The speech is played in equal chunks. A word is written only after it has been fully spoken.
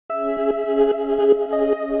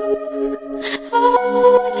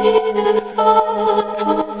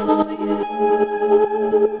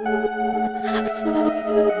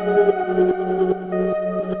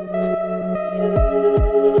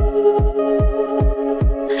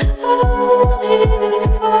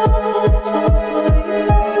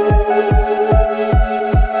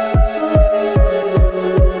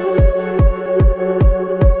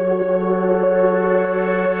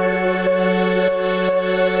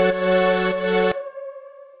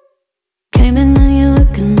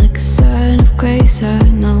I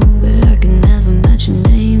know, but I can never match your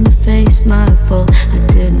name or face. My fault, I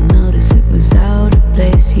didn't notice it was out of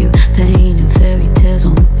place. You painting fairy tales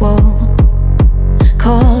on the wall,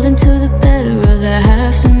 calling to the better of the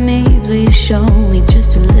halves of me. Please show me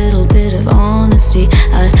just a little bit of honesty.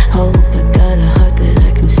 I'd hope